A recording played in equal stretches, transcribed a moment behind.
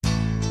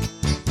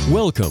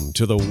Welcome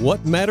to the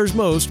What Matters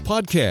Most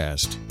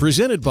podcast,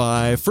 presented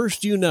by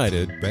First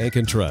United Bank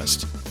and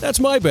Trust. That's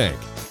my bank.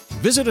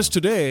 Visit us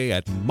today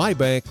at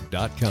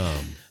mybank.com.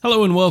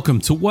 Hello and welcome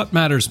to What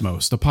Matters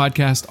Most, a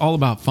podcast all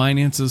about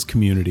finances,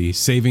 community,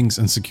 savings,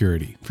 and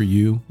security for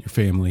you, your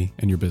family,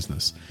 and your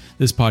business.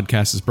 This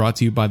podcast is brought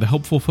to you by the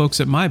helpful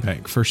folks at my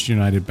bank, First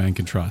United Bank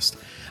and Trust.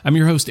 I'm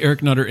your host,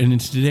 Eric Nutter, and in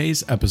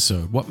today's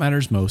episode, What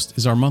Matters Most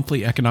is our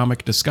monthly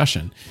economic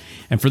discussion.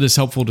 And for this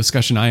helpful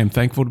discussion, I am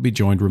thankful to be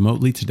joined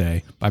remotely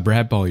today by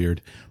Brad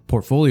Bolyard,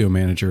 Portfolio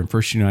Manager in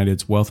First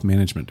United's Wealth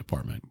Management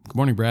Department. Good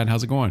morning, Brad.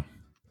 How's it going?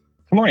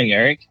 Good morning,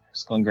 Eric.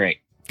 It's going great.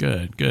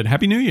 Good.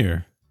 Happy New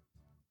Year.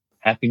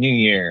 Happy New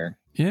Year.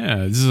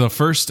 Yeah, this is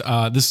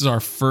our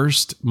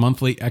first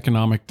monthly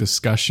economic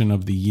discussion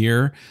of the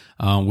year.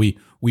 We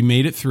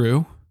made it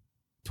through.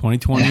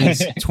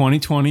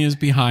 2020 is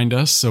behind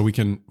us, so we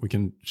can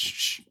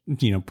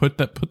put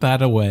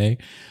that away.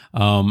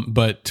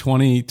 But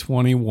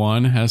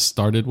 2021 has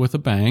started with a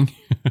bang.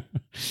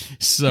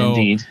 So,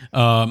 indeed.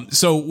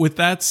 So with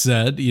that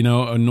said,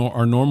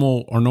 our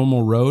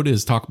normal road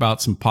is talk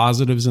about some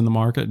positives in the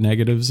market,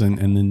 negatives, and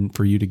then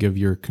for you to give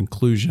your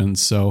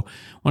conclusions. So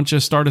why don't you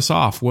start us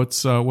off?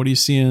 What are you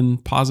seeing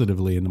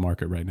positively in the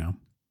market right now?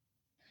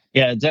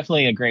 Yeah,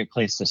 definitely a great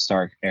place to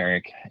start,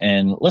 Eric.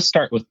 And let's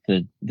start with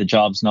the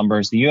jobs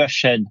numbers. The U.S.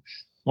 shed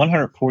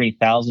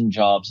 140,000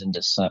 jobs in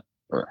December,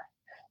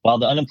 while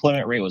the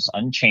unemployment rate was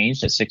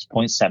unchanged at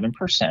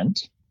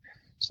 6.7%.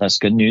 So that's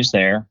good news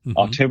there. Mm-hmm.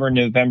 October and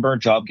November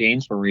job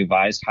gains were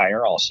revised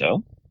higher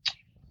also.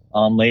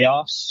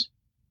 Layoffs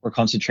were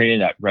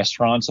concentrated at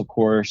restaurants, of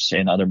course,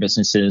 and other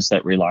businesses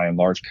that rely on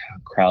large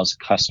crowds of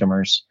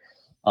customers.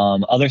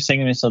 Other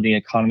segments of the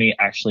economy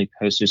actually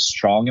posted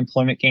strong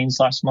employment gains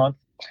last month.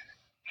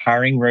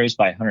 Hiring rose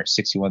by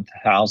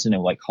 161,000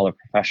 in white-collar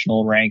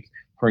professional rank,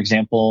 for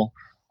example,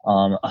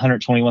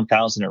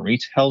 121,000 in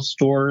retail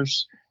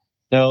stores,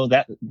 though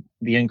the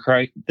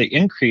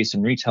increase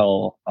in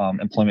retail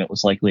employment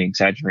was likely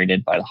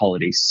exaggerated by the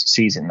holiday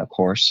season, of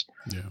course.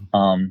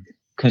 Yeah.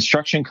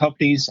 Construction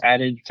companies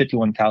added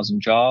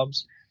 51,000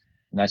 jobs,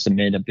 and that's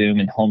amid a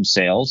boom in home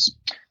sales.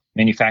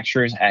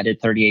 Manufacturers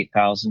added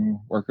 38,000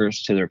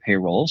 workers to their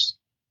payrolls,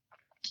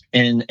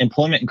 and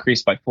employment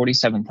increased by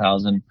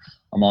 47,000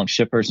 among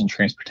shippers and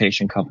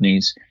transportation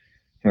companies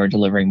who are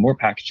delivering more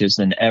packages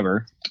than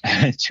ever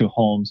to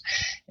homes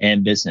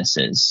and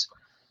businesses.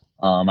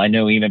 I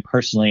know even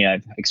personally,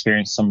 I've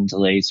experienced some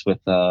delays with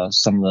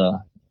some of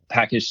the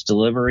package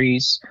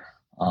deliveries.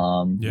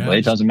 But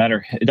it doesn't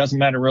matter. It doesn't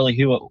matter really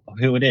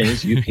who it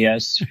is.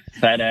 UPS,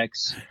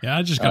 FedEx. Yeah,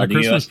 I just got a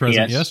Christmas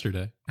present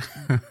yesterday.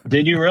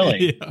 Did you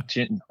really?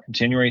 Yeah.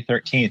 January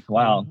 13th.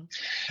 Wow.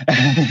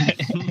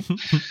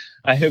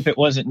 I hope it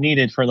wasn't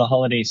needed for the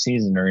holiday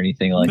season or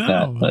anything like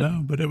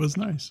that. But it was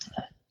nice.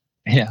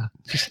 Yeah.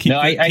 Just keep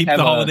the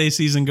holiday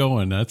season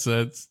going. That's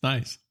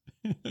nice.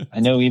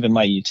 I know even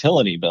my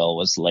utility bill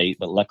was late,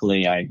 but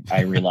luckily I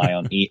rely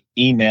on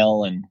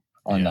email and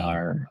on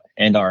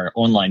our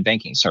online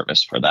banking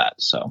service for that.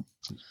 So,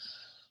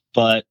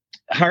 but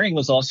hiring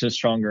was also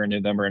stronger in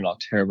November and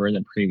October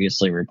than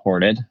previously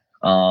reported.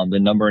 The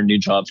number of new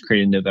jobs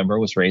created in November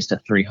was raised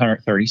to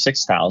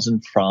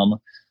 336,000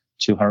 from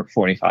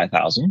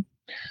 245,000.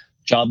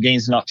 Job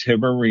gains in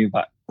October were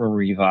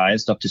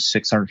revised up to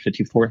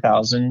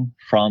 654,000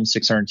 from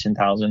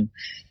 610,000.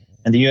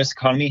 And the U.S.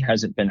 economy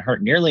hasn't been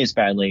hurt nearly as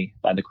badly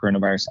by the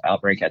coronavirus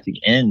outbreak at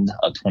the end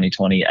of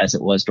 2020 as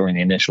it was during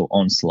the initial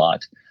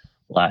onslaught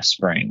last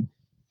spring.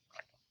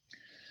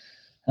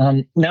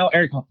 Now,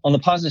 Eric, on the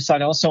positive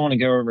side, I also want to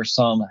go over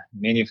some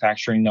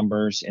manufacturing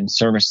numbers and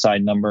service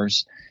side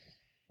numbers.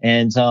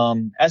 And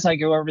as I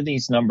go over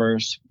these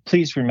numbers,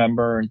 please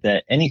remember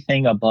that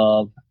anything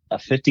above a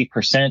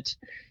 50%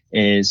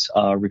 is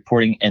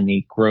reporting in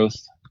the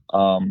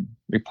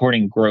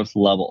reporting growth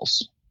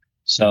levels.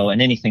 So,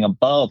 and anything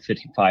above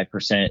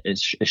 55%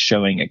 is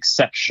showing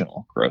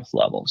exceptional growth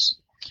levels.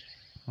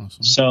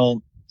 Awesome.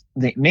 So,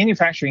 the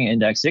manufacturing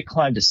index, it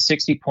climbed to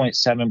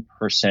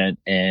 60.7%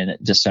 in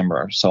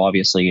December. So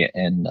obviously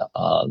in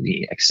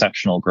the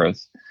exceptional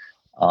growth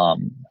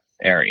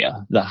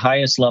area, the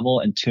highest level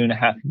in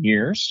 2.5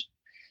 years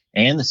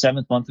and the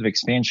 7th month of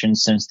expansion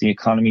since the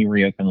economy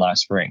reopened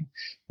last spring.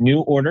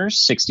 New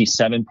orders,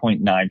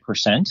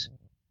 67.9%.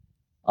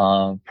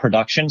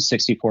 Production,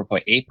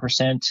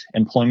 64.8%.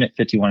 Employment,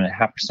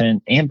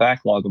 51.5%. And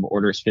backlog of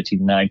orders,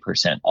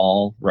 59%.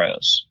 All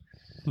rose.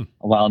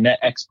 While net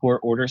export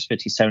orders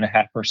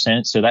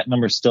 57.5%, so that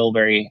number is still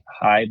very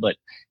high, but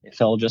it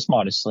fell just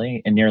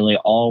modestly, and nearly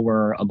all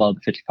were above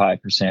the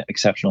 55%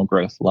 exceptional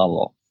growth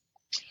level.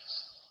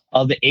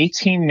 Of the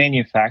 18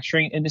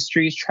 manufacturing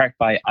industries tracked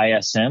by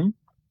ISM,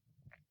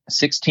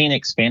 16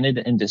 expanded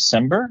in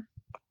December.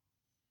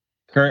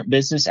 Current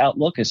business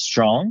outlook is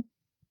strong.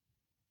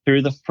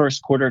 Through the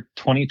first quarter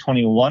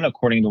 2021,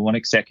 according to one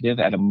executive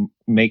at a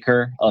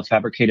maker of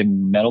fabricated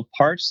metal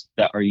parts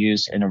that are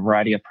used in a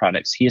variety of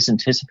products, he is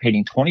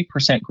anticipating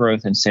 20%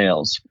 growth in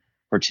sales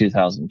for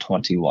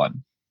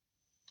 2021.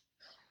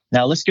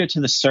 Now let's go to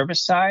the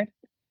service side.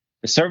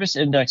 The service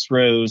index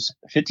rose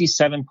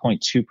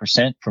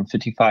 57.2% from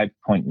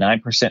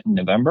 55.9% in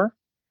November.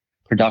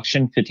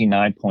 Production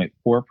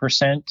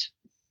 59.4%.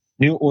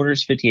 New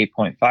orders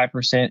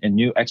 58.5%, and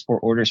new export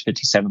orders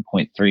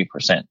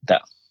 57.3%.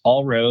 That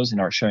all rose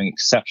and are showing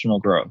exceptional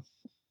growth.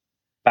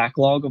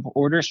 Backlog of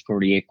orders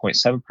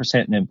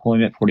 48.7% and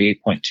employment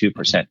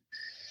 48.2%.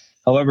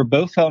 However,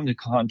 both fell into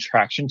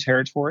contraction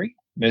territory.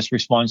 Most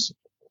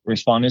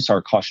respondents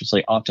are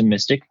cautiously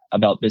optimistic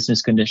about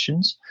business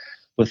conditions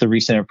with the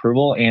recent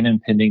approval and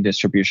impending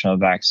distribution of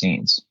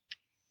vaccines.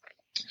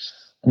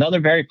 Another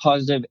very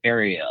positive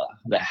area,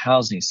 the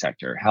housing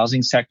sector.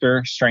 Housing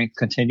sector strength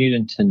continued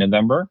into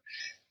November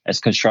as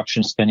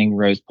construction spending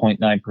rose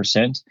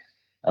 0.9%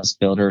 as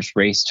builders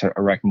raced to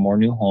erect more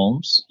new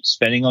homes.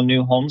 Spending on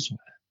new homes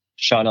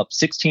shot up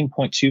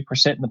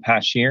 16.2% in the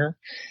past year.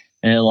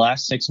 And in the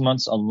last 6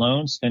 months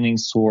alone, spending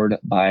soared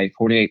by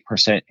 48%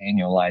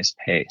 annualized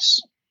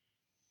pace.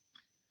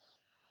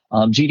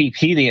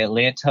 GDP, the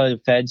Atlanta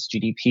Fed's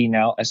GDP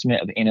now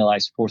estimate of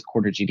annualized fourth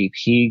quarter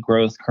GDP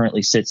growth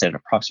currently sits at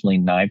approximately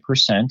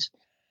 9%,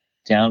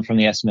 down from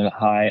the estimated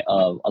high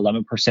of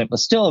 11%, but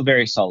still a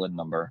very solid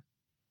number.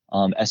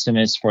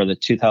 Estimates for the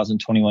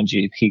 2021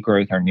 GDP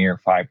growth are near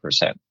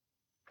 5%.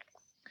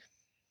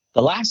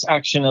 The last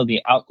action of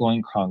the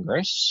outgoing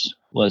Congress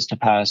was to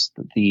pass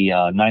the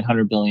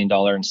 $900 billion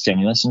in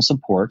stimulus and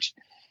support.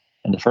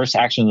 And the first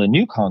action of the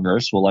new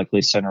Congress will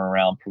likely center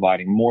around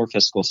providing more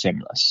fiscal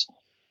stimulus.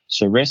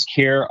 So risks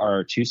here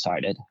are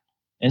two-sided.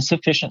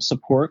 Insufficient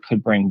support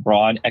could bring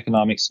broad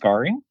economic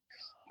scarring,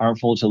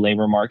 harmful to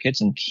labor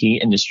markets and key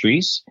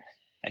industries.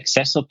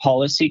 Excessive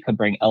policy could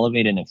bring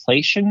elevated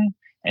inflation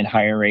and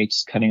higher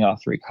rates, cutting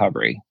off the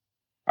recovery.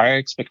 Our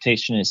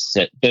expectation is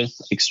that both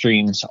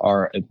extremes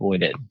are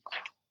avoided.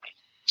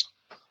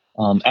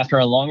 After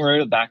a long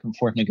road of back and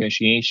forth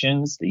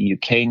negotiations, the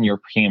UK and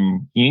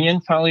European Union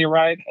finally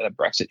arrived at a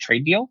Brexit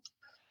trade deal.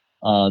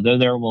 Though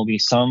there will be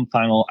some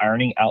final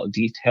ironing out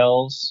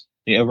details,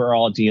 the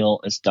overall deal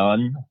is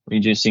done,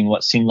 reducing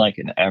what seemed like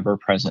an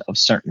ever-present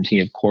uncertainty,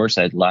 of course,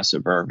 that had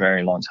lasted for a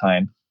very long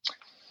time.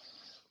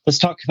 Let's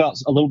talk about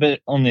a little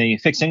bit on the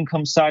fixed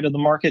income side of the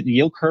market. The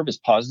yield curve is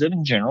positive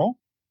in general,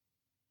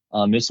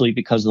 mostly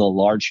because of the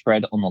large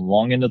spread on the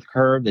long end of the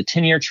curve. The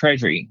 10-year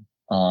Treasury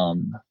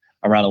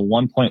around a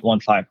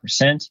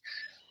 1.15%,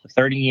 the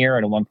 30-year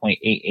at a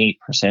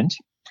 1.88%.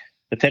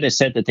 The Fed has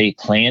said that they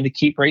plan to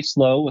keep rates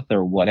low with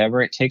their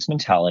whatever-it-takes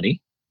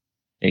mentality.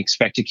 They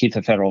expect to keep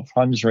the federal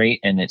funds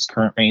rate in its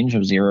current range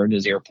of 0 to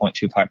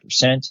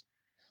 0.25%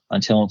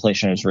 until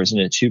inflation has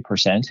risen to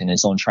 2% and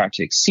is on track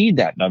to exceed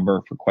that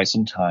number for quite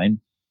some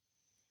time.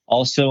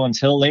 Also,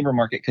 until labor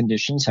market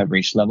conditions have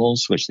reached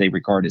levels which they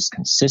regard as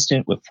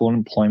consistent with full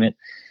employment,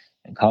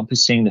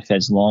 encompassing the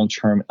Fed's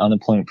long-term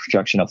unemployment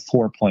projection of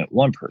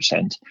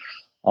 4.1%,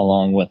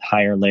 along with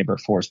higher labor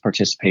force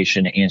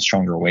participation and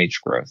stronger wage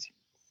growth.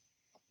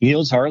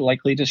 Yields are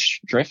likely to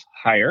drift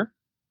higher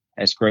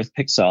as growth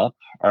picks up.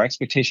 Our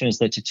expectation is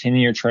that the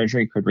 10-year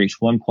Treasury could reach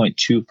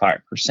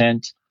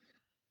 1.25%,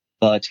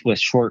 but with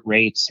short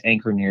rates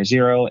anchored near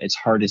zero, it's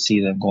hard to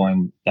see them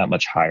going that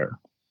much higher.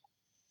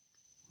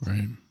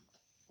 Right.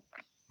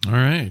 All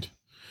right.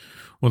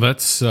 Well,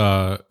 that's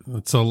a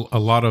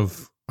lot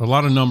of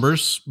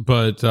numbers,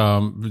 but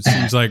it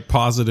seems like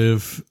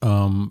positive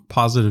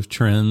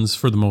trends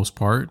for the most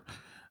part.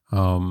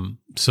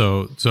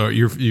 So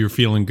you're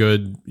feeling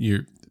good.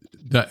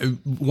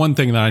 One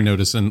thing that I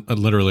noticed, and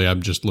literally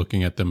I'm just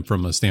looking at them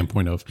from a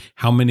standpoint of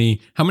how many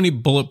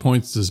bullet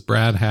points does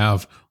Brad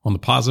have on the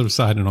positive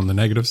side and on the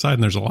negative side,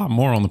 and there's a lot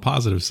more on the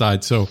positive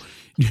side. So,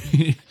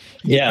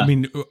 yeah, I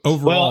mean,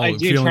 overall, well, I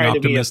do feeling try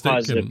optimistic to be a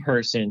positive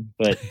person,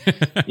 but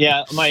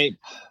yeah, my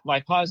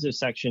positive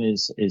section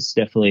is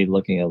definitely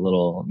looking a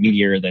little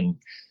meatier than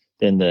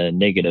the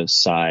negative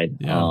side.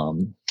 Yeah.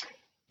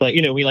 But,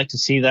 we like to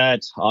see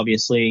that.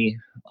 Obviously,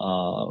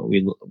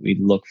 we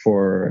look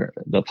for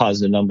the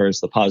positive numbers,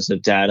 the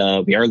positive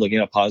data. We are looking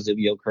at a positive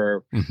yield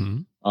curve.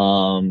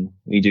 Mm-hmm.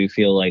 We do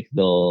feel like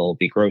there'll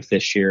be growth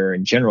this year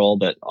in general,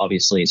 but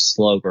obviously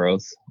slow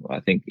growth.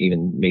 I think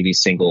even maybe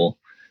single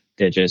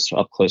digits,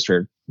 up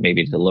closer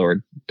maybe to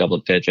lower double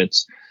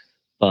digits.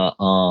 But,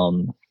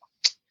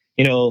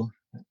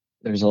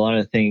 there's a lot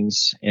of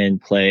things in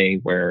play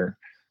where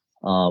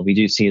we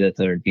do see that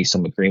there'd be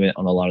some agreement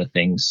on a lot of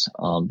things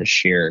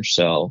this year.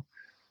 So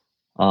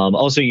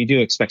also, you do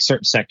expect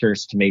certain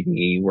sectors to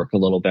maybe work a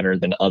little better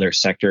than other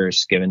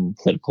sectors given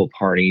political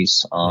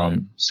parties. Right.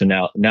 So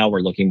now we're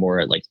looking more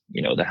at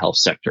the health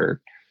sector,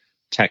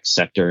 tech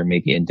sector,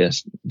 maybe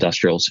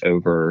industrials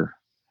over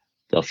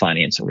the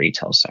finance and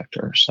retail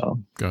sector.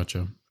 So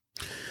gotcha.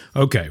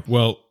 Okay.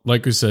 Well,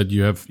 like we said,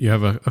 you have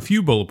a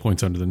few bullet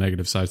points under the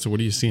negative side. So what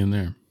are you seeing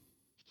there?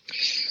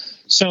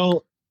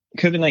 So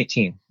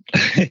COVID-19.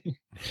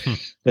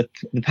 The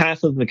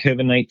path of the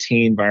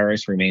COVID-19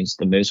 virus remains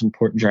the most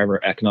important driver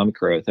of economic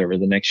growth over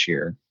the next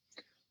year.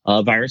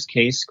 Virus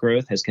case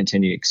growth has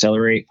continued to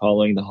accelerate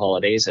following the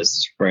holidays as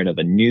the spread of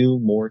a new,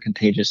 more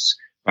contagious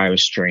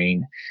virus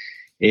strain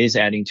is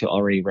adding to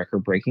already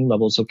record-breaking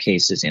levels of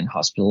cases and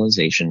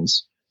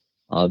hospitalizations.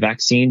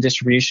 Vaccine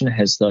distribution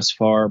has thus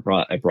far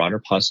brought a broader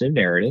positive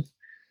narrative,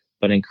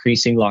 but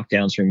increasing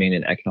lockdowns remain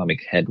an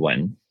economic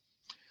headwind.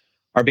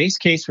 Our base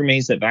case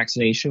remains that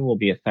vaccination will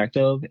be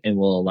effective and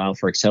will allow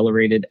for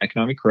accelerated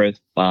economic growth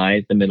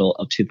by the middle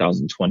of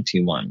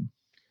 2021.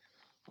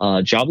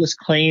 Initial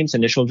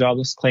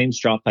jobless claims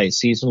dropped by a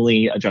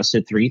seasonally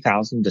adjusted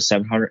 3,000 to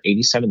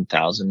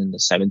 787,000 in the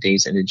 7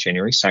 days ended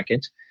January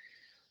 2nd.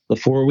 The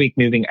 4-week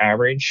moving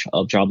average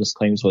of jobless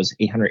claims was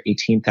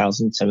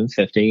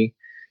 818,750,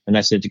 and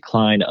that's a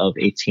decline of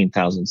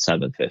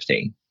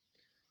 18,750.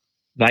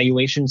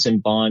 Valuations in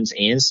bonds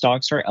and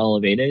stocks are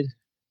elevated.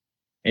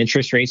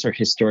 Interest rates are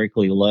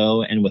historically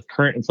low, and with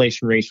current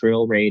inflation rates,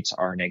 real rates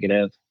are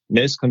negative.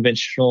 Most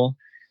conventional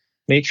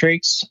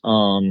matrix,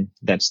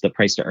 that's the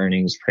price to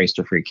earnings, price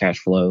to free cash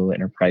flow,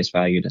 enterprise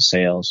value to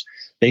sales,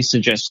 they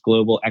suggest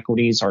global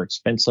equities are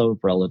expensive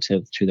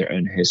relative to their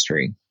own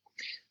history.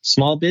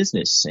 Small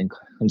business and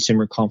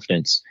consumer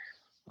confidence.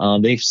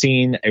 They've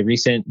seen a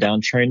recent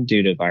downtrend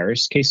due to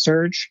virus case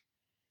surge.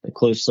 The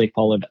closely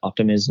followed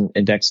optimism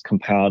index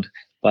compiled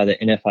by the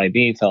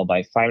NFIB fell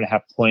by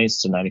 5.5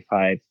 points to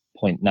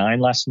 95.9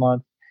 last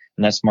month,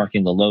 and that's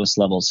marking the lowest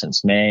level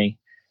since May.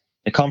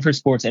 The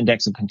Conference Board's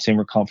index of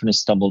consumer confidence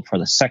stumbled for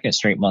the second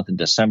straight month in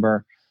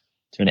December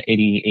to an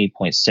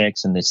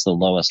 88.6, and it's the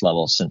lowest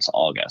level since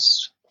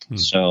August.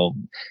 So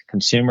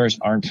consumers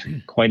aren't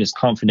quite as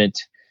confident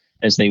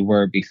as they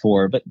were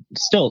before, but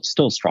still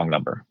a strong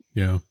number.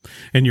 Yeah.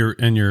 And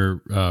your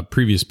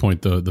previous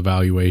point, the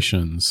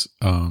valuations,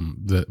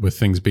 that with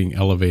things being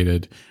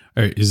elevated,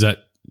 is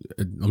that,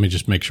 let me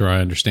just make sure I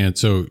understand.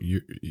 So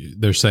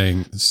they're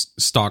saying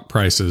stock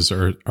prices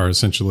are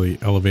essentially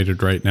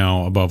elevated right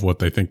now above what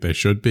they think they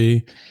should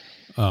be.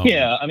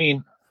 Yeah, I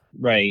mean,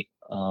 right.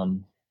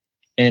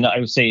 And I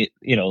would say,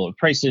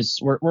 prices,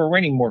 we're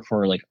waiting more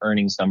for like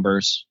earnings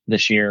numbers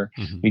this year.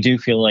 Mm-hmm. We do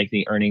feel like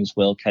the earnings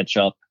will catch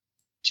up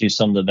to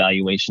some of the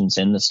valuations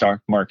in the stock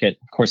market.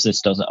 Of course,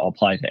 this doesn't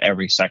apply to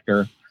every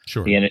sector.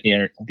 Sure.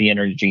 The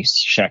energy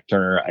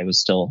sector, I would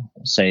still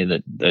say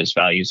that those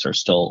values are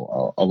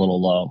still a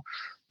little low.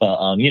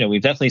 But,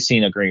 we've definitely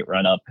seen a great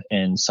run up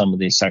in some of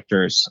these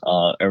sectors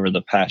over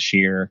the past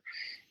year.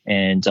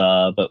 And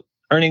but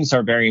earnings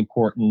are very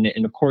important.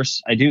 And of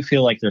course, I do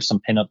feel like there's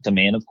some pent up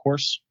demand, of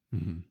course.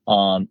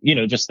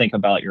 Mm-hmm. Just think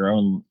about your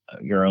own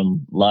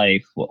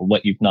life,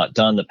 what you've not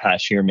done the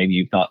past year. Maybe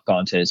you've not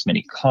gone to as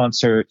many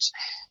concerts.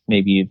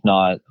 Maybe you've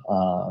not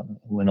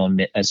went on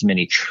as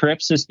many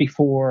trips as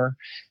before.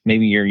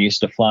 Maybe you're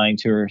used to flying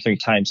 2 or 3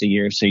 times a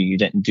year, so you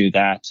didn't do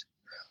that.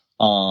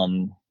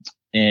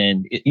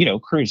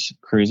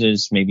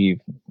 Cruises, maybe,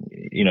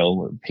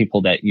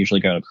 people that usually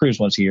go on a cruise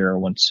once a year or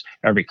once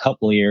every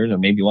couple of years, or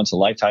maybe once a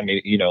lifetime,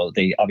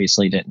 they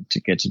obviously didn't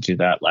get to do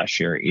that last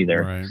year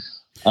either. Right.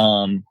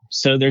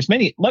 So there's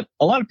a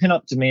lot of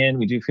pent-up demand.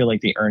 We do feel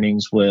like the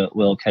earnings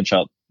will catch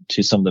up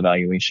to some of the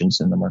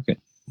valuations in the market.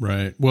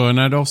 Right. Well,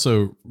 and I'd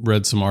also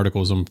read some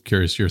articles. I'm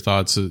curious your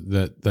thoughts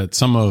that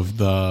some of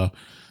the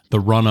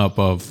run up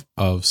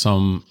of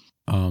some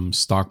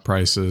stock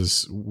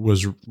prices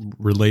was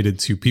related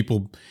to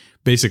people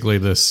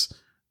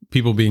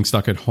being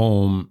stuck at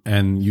home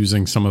and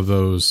using some of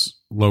those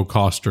low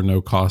cost or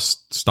no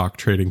cost stock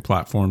trading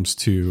platforms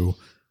to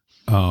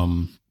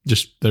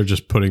they're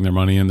just putting their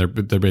money in. They're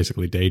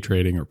basically day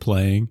trading or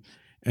playing,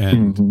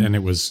 and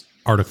it was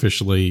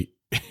artificially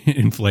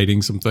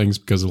inflating some things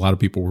because a lot of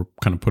people were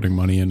kind of putting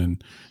money in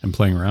and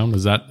playing around.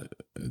 Does that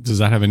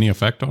have any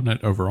effect on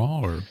it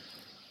overall? Or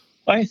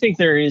I think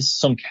there is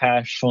some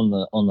cash on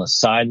the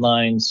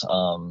sidelines,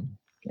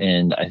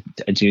 and I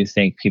do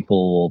think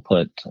people will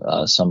put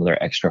some of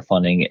their extra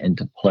funding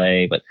into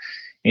play. But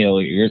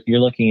you're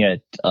looking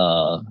at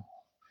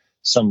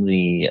some of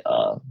the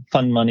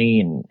fund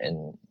money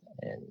and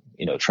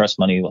trust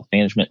money, wealth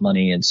management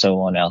money, and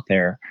so on out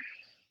there.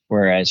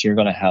 Whereas you're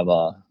going to have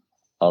a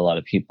lot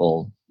of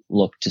people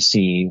look to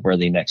see where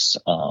the next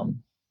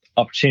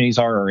opportunities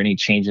are or any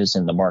changes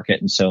in the market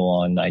and so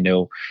on. I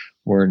know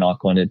we're not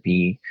going to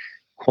be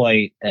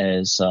quite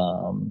as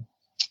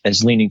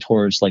leaning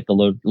towards like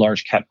the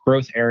large cap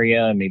growth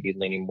area, maybe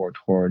leaning more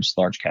towards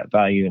large cap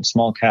value and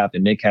small cap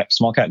and mid cap.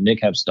 Small cap and mid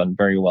cap's done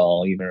very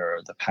well even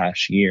over the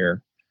past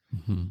year.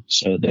 Mm-hmm.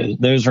 So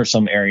those are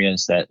some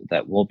areas that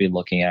we'll be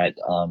looking at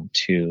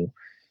to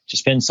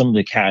spend some of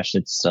the cash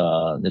that's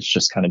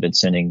just kind of been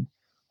sitting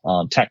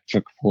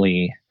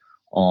tactically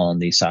on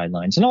the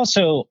sidelines. And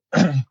also,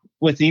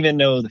 even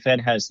though the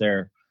Fed has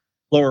their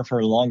lower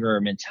for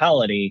longer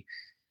mentality,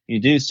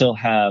 you do still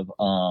have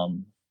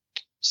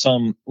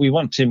we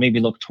want to maybe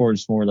look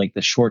towards more like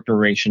the short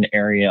duration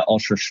area,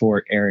 ultra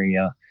short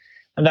area.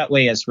 And that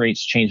way, as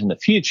rates change in the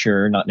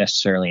future, not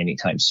necessarily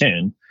anytime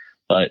soon,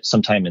 but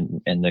sometime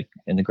in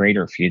the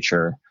greater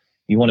future,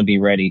 you want to be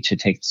ready to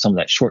take some of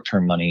that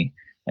short-term money,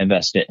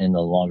 invest it in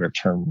the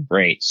longer-term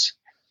rates.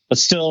 But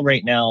still,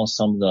 right now,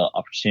 some of the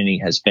opportunity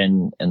has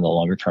been in the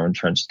longer term in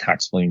terms of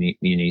taxable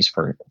munis,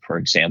 for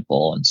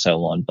example, and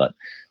so on. But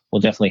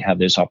we'll definitely have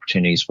those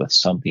opportunities with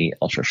some of the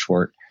ultra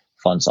short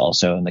funds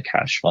also and the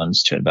cash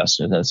funds to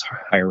invest at those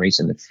higher rates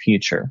in the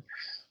future.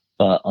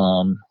 But,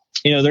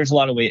 there's a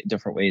lot of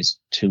different ways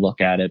to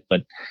look at it,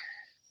 but,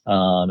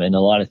 and a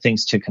lot of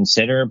things to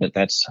consider, but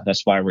that's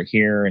why we're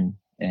here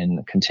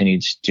and continue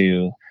to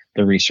do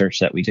the research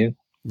that we do.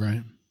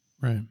 Right.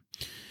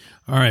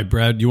 All right,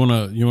 Brad, you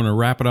want to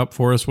wrap it up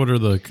for us? What are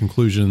the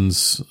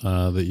conclusions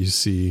that you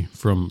see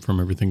from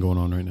everything going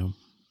on right now?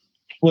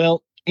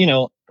 Well,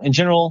 in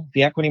general,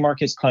 the equity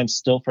markets climbed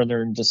still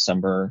further in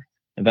December.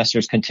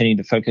 Investors continue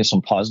to focus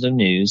on positive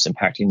news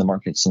impacting the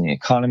markets and the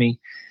economy.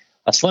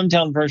 A slimmed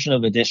down version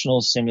of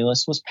additional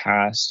stimulus was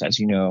passed, as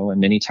you know,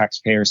 and many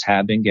taxpayers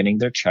have been getting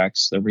their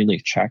checks, their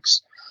relief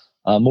checks.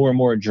 More and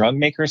more drug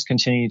makers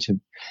continue to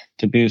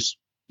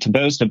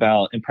boast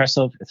about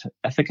impressive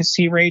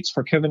efficacy rates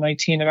for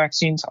COVID-19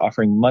 vaccines,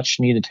 offering much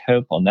needed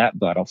hope on that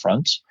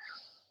battlefront.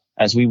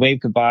 As we wave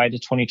goodbye to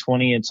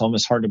 2020, it's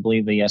almost hard to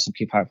believe the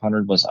S&P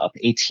 500 was up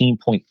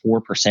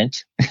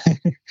 18.4%.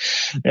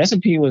 The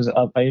S&P was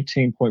up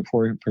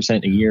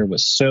 18.4% a year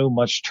with so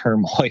much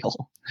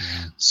turmoil.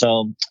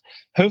 So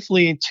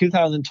hopefully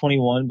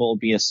 2021 will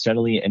be a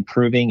steadily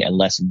improving and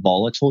less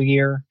volatile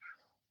year.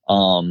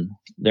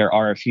 There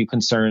are a few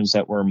concerns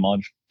that we're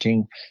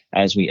monitoring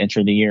as we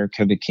enter the year.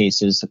 COVID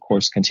cases, of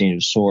course, continue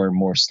to soar.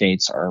 More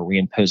states are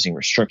reimposing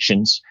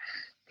restrictions,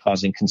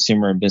 causing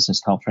consumer and business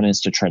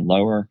confidence to trend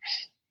lower.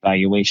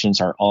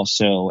 Valuations are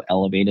also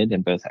elevated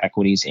in both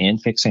equities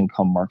and fixed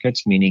income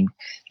markets, meaning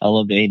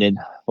elevated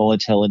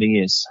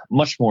volatility is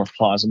much more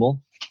plausible.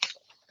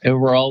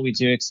 Overall, we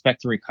do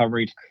expect the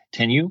recovery to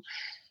continue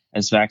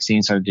as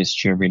vaccines are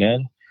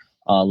distributed.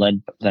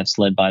 That's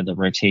led by the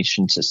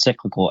rotation to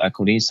cyclical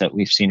equities that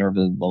we've seen over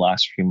the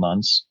last few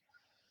months.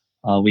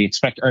 We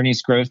expect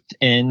earnings growth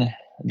in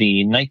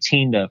the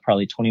 19 to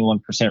probably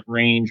 21%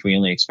 range. We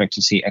only expect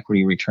to see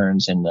equity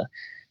returns in the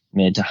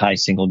mid to high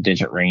single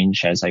digit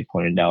range, as I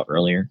pointed out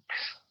earlier.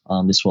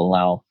 This will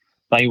allow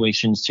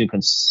valuations to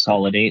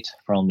consolidate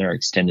from their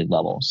extended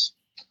levels.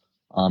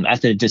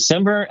 At the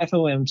December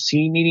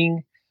FOMC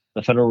meeting,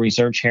 the Federal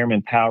Reserve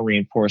Chairman Powell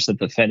reinforced that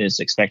the Fed is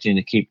expecting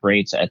to keep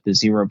rates at the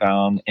zero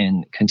bound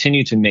and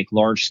continue to make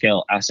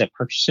large-scale asset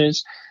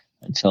purchases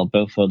until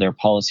both of their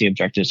policy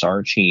objectives are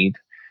achieved.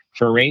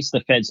 For rates,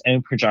 the Fed's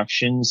own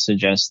projections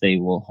suggest they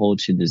will hold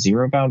to the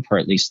zero bound for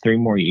at least 3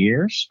 more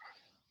years.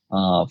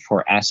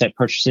 For asset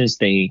purchases,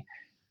 they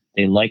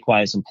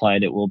likewise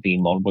implied it will be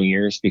multiple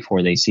years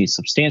before they see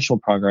substantial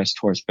progress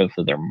towards both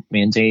of their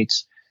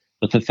mandates.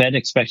 With the Fed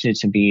expected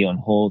to be on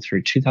hold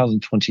through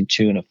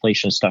 2022 and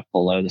inflation stuck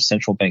below the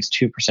central bank's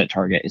 2%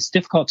 target, it's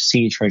difficult to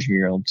see Treasury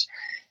yields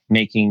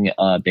making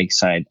a big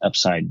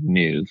upside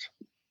move.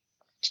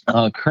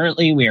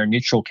 Currently, we are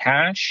neutral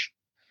cash.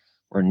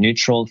 We're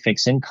neutral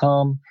fixed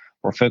income.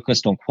 We're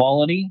focused on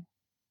quality,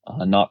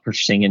 not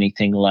purchasing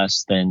anything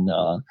less than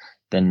a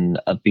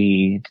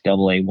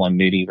Baa1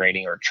 Moody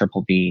rating or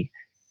BBB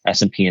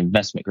S&P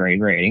investment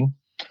grade rating.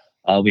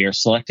 We are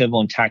selective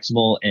on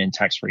taxable and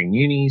tax-free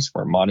munis.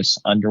 We're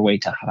modest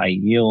underweight to high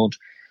yield.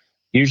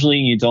 Usually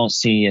you don't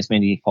see as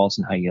many defaults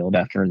in high yield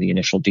after the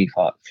initial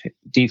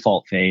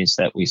default phase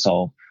that we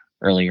saw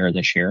earlier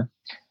this year.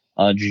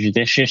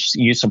 Judicious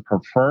use of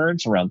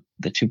preferreds around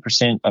the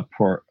 2%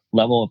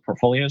 level of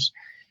portfolios.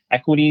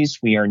 Equities,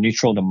 we are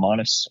neutral to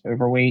modest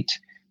overweight.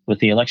 With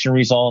the election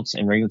results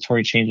and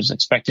regulatory changes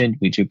expected,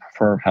 we do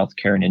prefer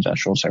healthcare and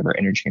industrials over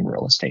energy and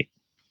real estate.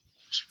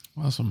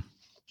 Awesome.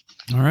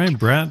 All right,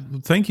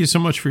 Brad, thank you so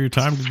much for your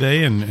time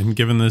today and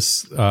giving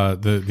this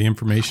the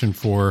information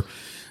for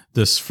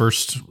this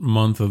first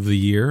month of the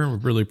year. We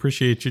really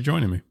appreciate you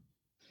joining me.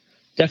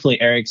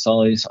 Definitely, Eric. It's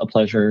always a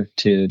pleasure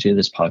to do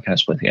this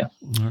podcast with you.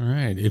 All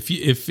right.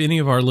 If any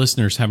of our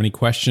listeners have any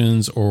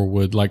questions or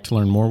would like to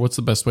learn more, what's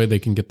the best way they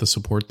can get the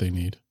support they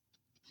need?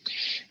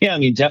 Yeah,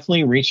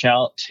 definitely reach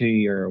out to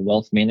your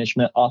wealth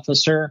management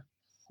officer.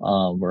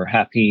 We're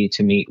happy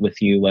to meet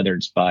with you, whether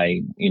it's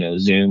by,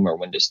 Zoom or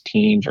Windows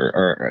Teams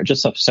or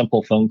just a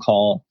simple phone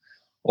call.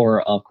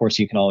 Or, of course,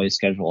 you can always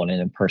schedule an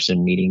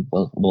in-person meeting.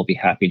 We'll be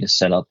happy to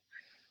set up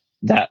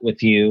that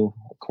with you,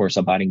 of course,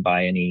 abiding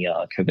by any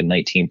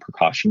COVID-19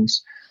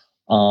 precautions.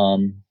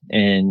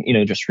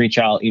 Just reach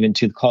out even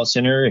to the call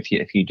center if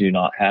you do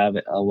not have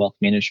a wealth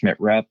management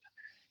rep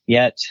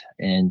yet,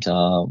 and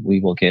we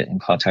will get in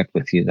contact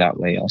with you that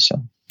way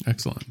also.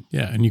 Excellent.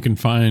 Yeah. And you can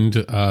find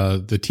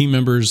the team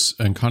members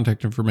and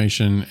contact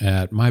information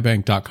at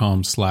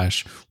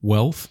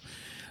mybank.com/wealth.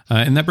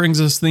 And that brings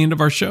us to the end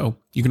of our show.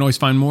 You can always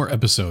find more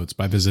episodes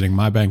by visiting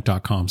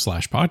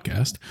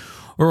mybank.com/podcast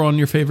or on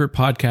your favorite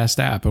podcast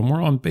app. And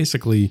we're on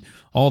basically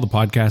all the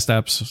podcast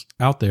apps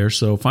out there.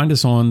 So find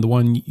us on the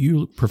one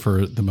you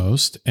prefer the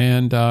most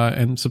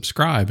and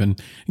subscribe and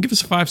give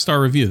us a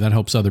 5-star review. That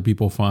helps other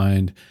people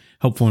find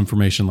helpful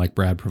information like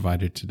Brad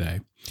provided today.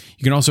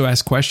 You can also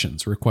ask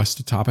questions, request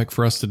a topic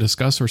for us to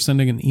discuss, or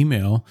sending an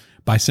email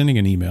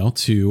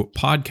to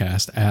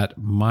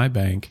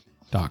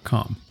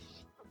podcast@mybank.com.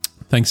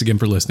 Thanks again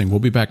for listening. We'll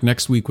be back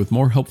next week with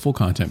more helpful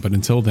content, but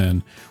until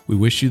then, we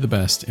wish you the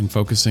best in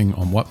focusing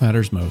on what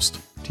matters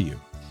most to you.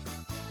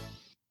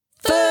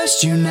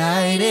 First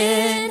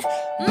United,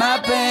 my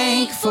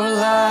bank for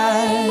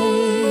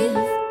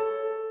life.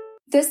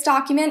 This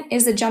document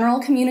is a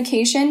general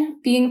communication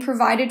being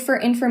provided for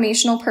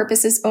informational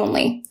purposes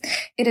only.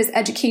 It is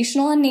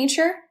educational in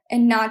nature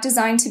and not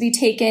designed to be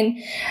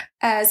taken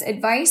as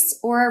advice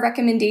or a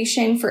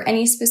recommendation for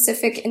any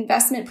specific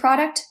investment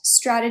product,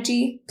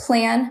 strategy,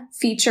 plan,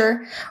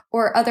 feature,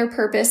 or other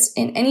purpose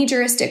in any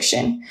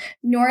jurisdiction,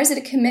 nor is it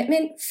a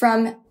commitment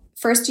from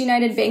First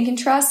United Bank and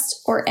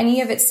Trust or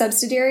any of its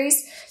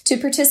subsidiaries to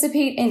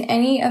participate in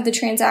any of the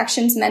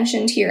transactions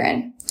mentioned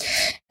herein.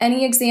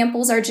 Any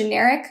examples are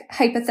generic,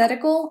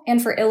 hypothetical,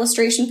 and for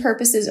illustration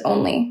purposes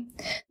only.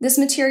 This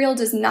material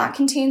does not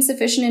contain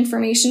sufficient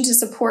information to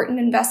support an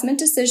investment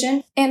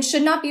decision and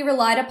should not be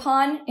relied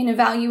upon in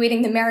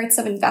evaluating the merits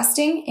of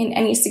investing in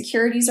any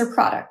securities or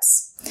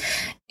products.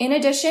 In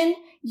addition,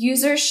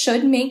 users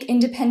should make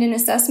independent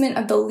assessment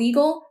of the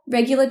legal,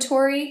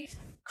 regulatory,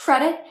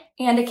 credit,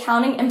 and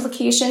accounting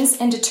implications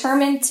and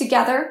determine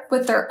together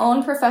with their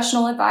own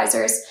professional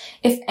advisors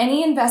if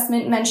any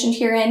investment mentioned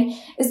herein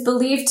is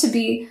believed to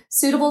be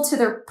suitable to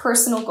their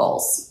personal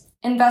goals.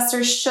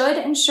 Investors should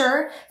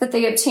ensure that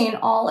they obtain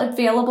all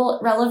available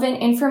relevant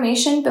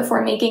information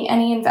before making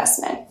any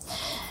investment.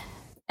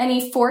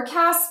 Any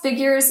forecasts,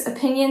 figures,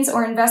 opinions,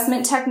 or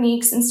investment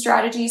techniques and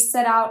strategies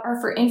set out are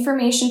for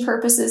information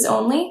purposes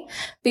only,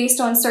 based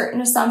on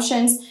certain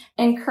assumptions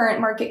and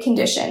current market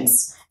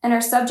conditions, and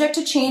are subject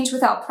to change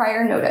without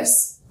prior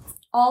notice.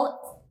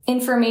 All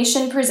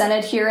information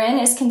presented herein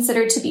is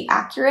considered to be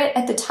accurate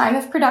at the time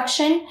of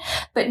production,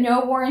 but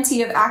no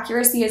warranty of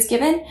accuracy is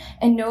given,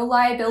 and no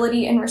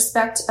liability in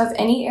respect of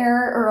any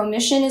error or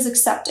omission is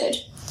accepted.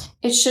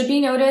 It should be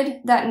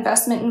noted that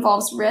investment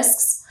involves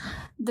risks.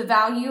 The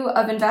value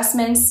of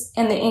investments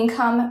and the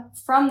income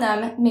from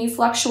them may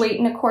fluctuate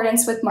in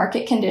accordance with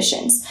market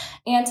conditions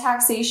and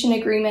taxation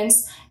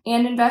agreements,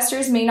 and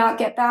investors may not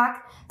get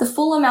back the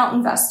full amount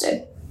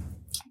invested.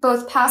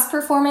 Both past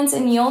performance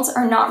and yields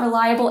are not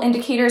reliable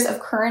indicators of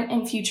current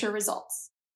and future results.